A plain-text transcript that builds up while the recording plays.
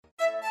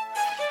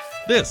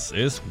This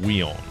is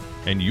WION,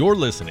 and you're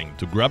listening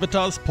to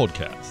Gravitas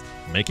podcast,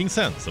 making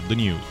sense of the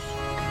news.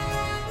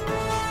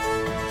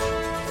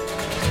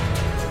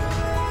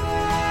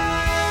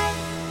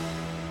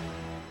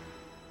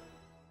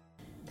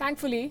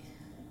 Thankfully,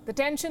 the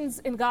tensions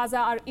in Gaza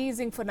are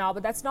easing for now,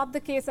 but that's not the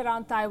case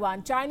around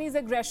Taiwan. Chinese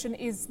aggression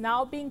is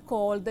now being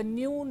called the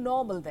new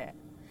normal there.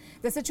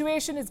 The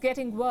situation is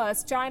getting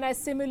worse. China is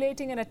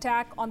simulating an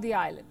attack on the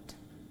island.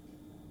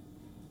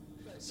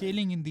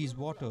 Sailing in these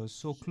waters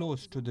so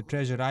close to the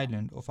treasure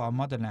island of our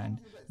motherland,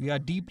 we are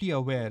deeply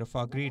aware of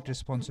our great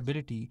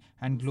responsibility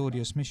and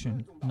glorious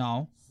mission.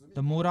 Now,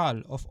 the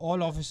morale of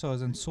all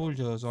officers and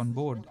soldiers on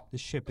board the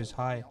ship is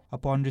high.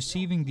 Upon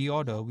receiving the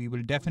order, we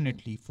will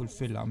definitely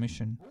fulfill our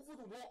mission.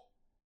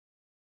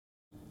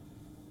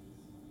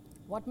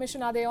 What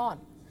mission are they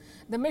on?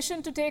 The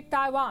mission to take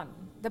Taiwan.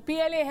 The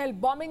PLA held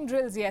bombing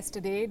drills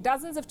yesterday.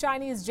 Dozens of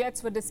Chinese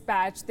jets were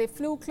dispatched. They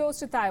flew close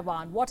to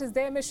Taiwan. What is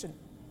their mission?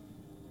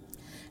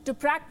 To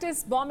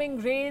practice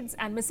bombing raids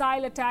and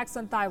missile attacks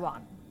on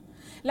Taiwan.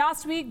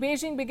 Last week,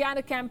 Beijing began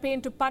a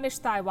campaign to punish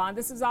Taiwan.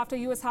 This is after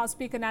U.S. House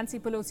Speaker Nancy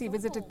Pelosi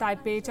visited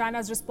Taipei.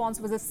 China's response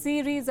was a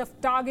series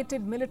of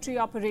targeted military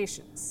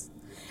operations.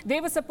 They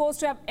were supposed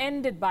to have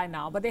ended by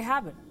now, but they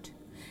haven't.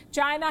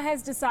 China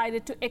has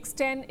decided to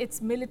extend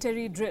its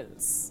military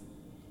drills.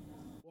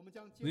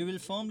 We will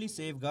firmly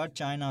safeguard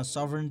China's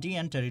sovereignty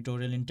and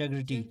territorial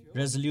integrity,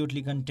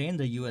 resolutely contain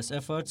the U.S.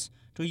 efforts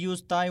to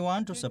use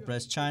Taiwan to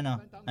suppress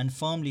China, and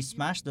firmly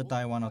smash the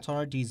Taiwan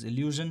authorities'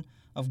 illusion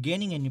of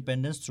gaining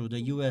independence through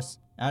the U.S.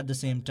 At the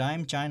same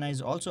time, China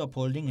is also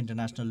upholding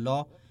international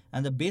law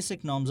and the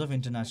basic norms of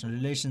international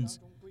relations,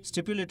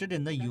 stipulated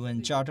in the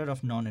UN Charter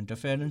of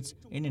Non-Interference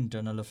in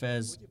Internal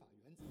Affairs.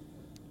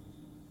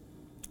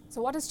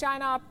 So what is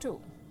China up to?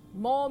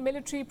 More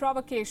military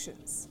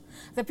provocations.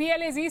 The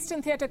PLA's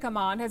Eastern Theatre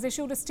Command has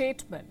issued a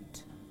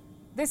statement.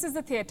 This is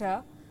the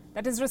theatre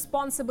that is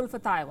responsible for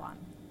Taiwan.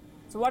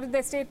 So what did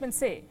their statement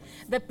say?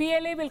 The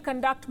PLA will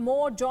conduct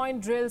more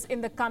joint drills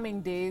in the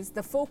coming days.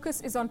 The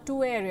focus is on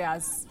two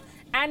areas: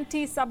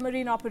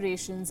 anti-submarine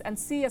operations and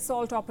sea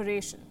assault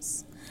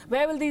operations.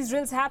 Where will these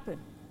drills happen?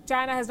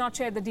 China has not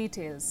shared the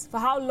details.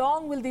 For how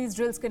long will these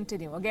drills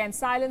continue? Again,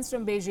 silence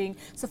from Beijing.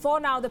 So for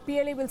now, the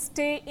PLA will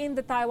stay in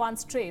the Taiwan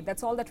Strait.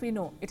 That's all that we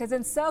know. It has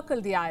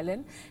encircled the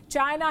island.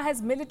 China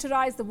has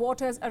militarized the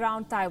waters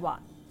around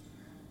Taiwan.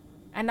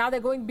 And now they're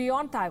going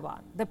beyond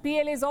Taiwan. The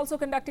PLA is also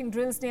conducting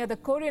drills near the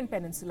Korean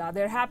Peninsula.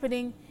 They're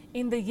happening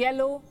in the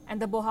Yellow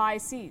and the Bohai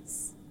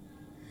Seas.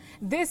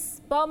 This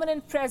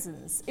permanent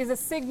presence is a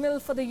signal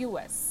for the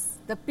U.S.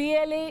 The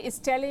PLA is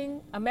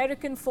telling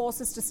American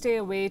forces to stay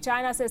away.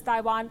 China says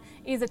Taiwan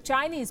is a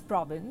Chinese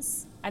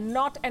province and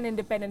not an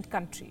independent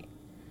country.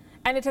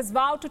 And it has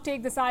vowed to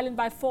take this island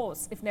by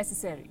force if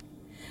necessary.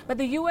 But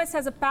the U.S.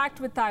 has a pact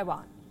with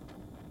Taiwan.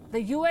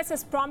 The U.S.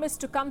 has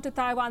promised to come to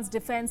Taiwan's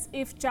defense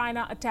if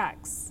China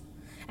attacks.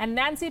 And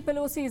Nancy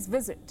Pelosi's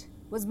visit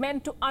was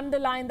meant to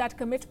underline that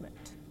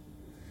commitment.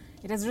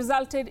 It has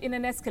resulted in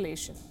an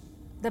escalation.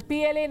 The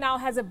PLA now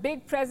has a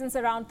big presence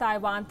around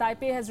Taiwan.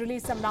 Taipei has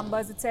released some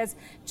numbers. It says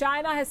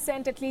China has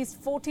sent at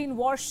least 14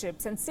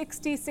 warships and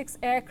 66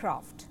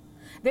 aircraft.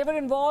 They were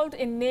involved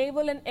in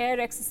naval and air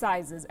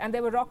exercises, and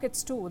there were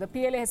rockets too. The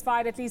PLA has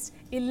fired at least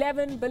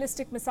 11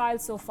 ballistic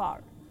missiles so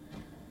far.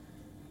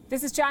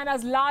 This is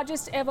China's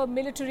largest ever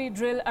military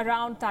drill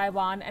around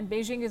Taiwan, and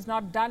Beijing is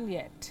not done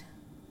yet.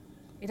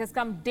 It has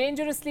come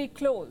dangerously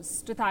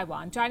close to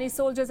Taiwan. Chinese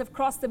soldiers have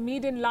crossed the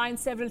median line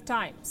several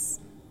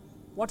times.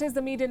 What is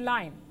the median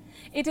line?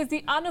 It is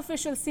the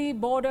unofficial sea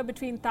border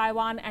between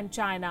Taiwan and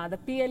China. The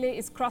PLA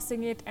is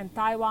crossing it and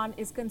Taiwan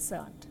is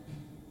concerned.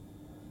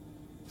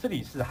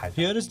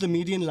 Here is the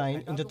median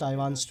line in the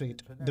Taiwan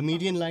Strait. The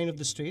median line of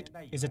the strait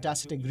is a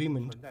tacit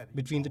agreement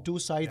between the two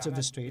sides of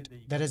the strait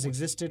that has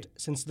existed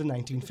since the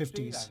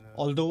 1950s.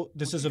 Although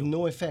this is of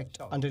no effect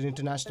under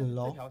international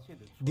law,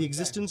 the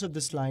existence of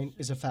this line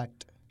is a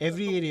fact.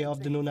 Every area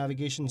of the no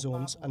navigation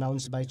zones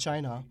announced by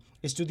China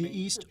is to the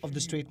east of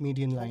the Strait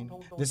median line.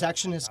 This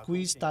action has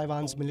squeezed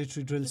Taiwan's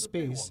military drill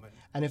space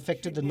and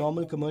affected the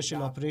normal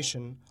commercial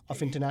operation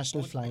of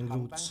international flying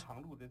routes.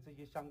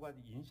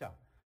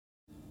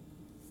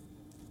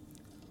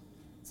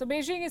 So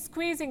Beijing is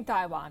squeezing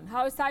Taiwan.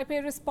 How is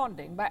Taipei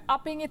responding? By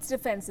upping its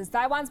defenses.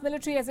 Taiwan's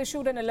military has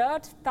issued an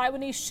alert.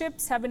 Taiwanese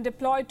ships have been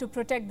deployed to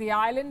protect the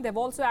island. They've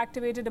also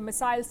activated a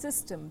missile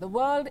system. The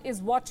world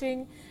is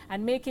watching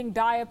and making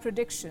dire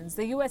predictions.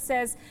 The U.S.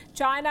 says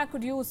China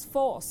could use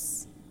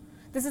force.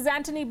 This is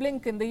Antony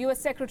Blinken, the U.S.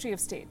 Secretary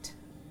of State.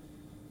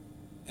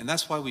 And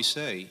that's why we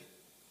say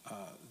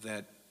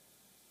that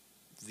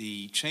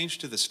the change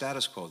to the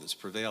status quo that's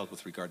prevailed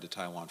with regard to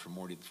Taiwan for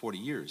more than 40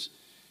 years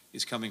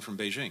is coming from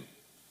Beijing.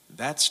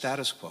 That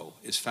status quo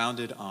is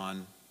founded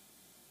on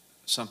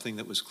something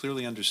that was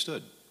clearly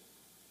understood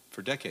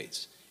for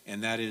decades,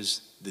 and that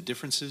is the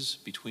differences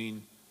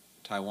between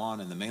Taiwan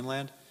and the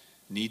mainland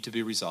need to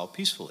be resolved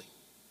peacefully.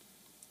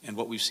 And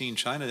what we've seen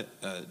China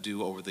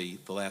do over the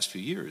last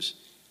few years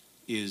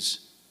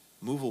is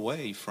move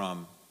away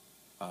from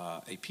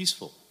a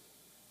peaceful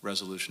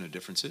resolution of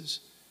differences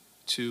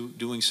to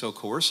doing so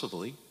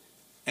coercively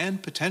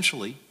and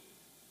potentially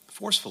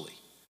forcefully.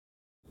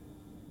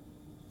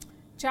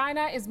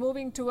 China is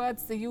moving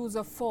towards the use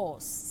of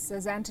force,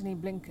 says Antony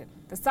Blinken.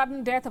 The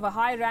sudden death of a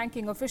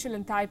high-ranking official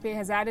in Taipei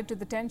has added to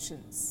the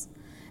tensions.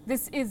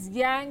 This is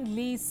Yang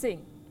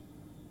Li-sing.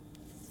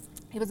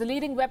 He was a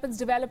leading weapons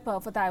developer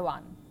for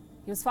Taiwan.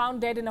 He was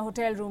found dead in a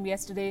hotel room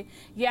yesterday.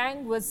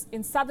 Yang was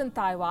in southern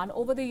Taiwan.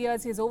 Over the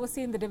years, he has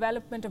overseen the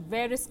development of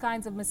various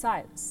kinds of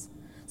missiles.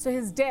 So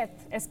his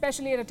death,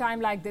 especially at a time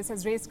like this,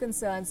 has raised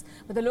concerns,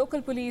 but the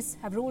local police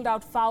have ruled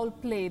out foul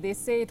play. They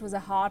say it was a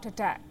heart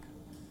attack.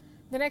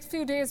 The next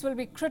few days will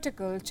be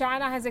critical.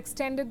 China has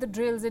extended the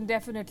drills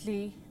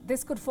indefinitely.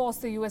 This could force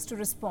the US to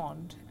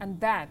respond, and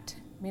that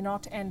may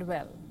not end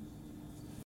well.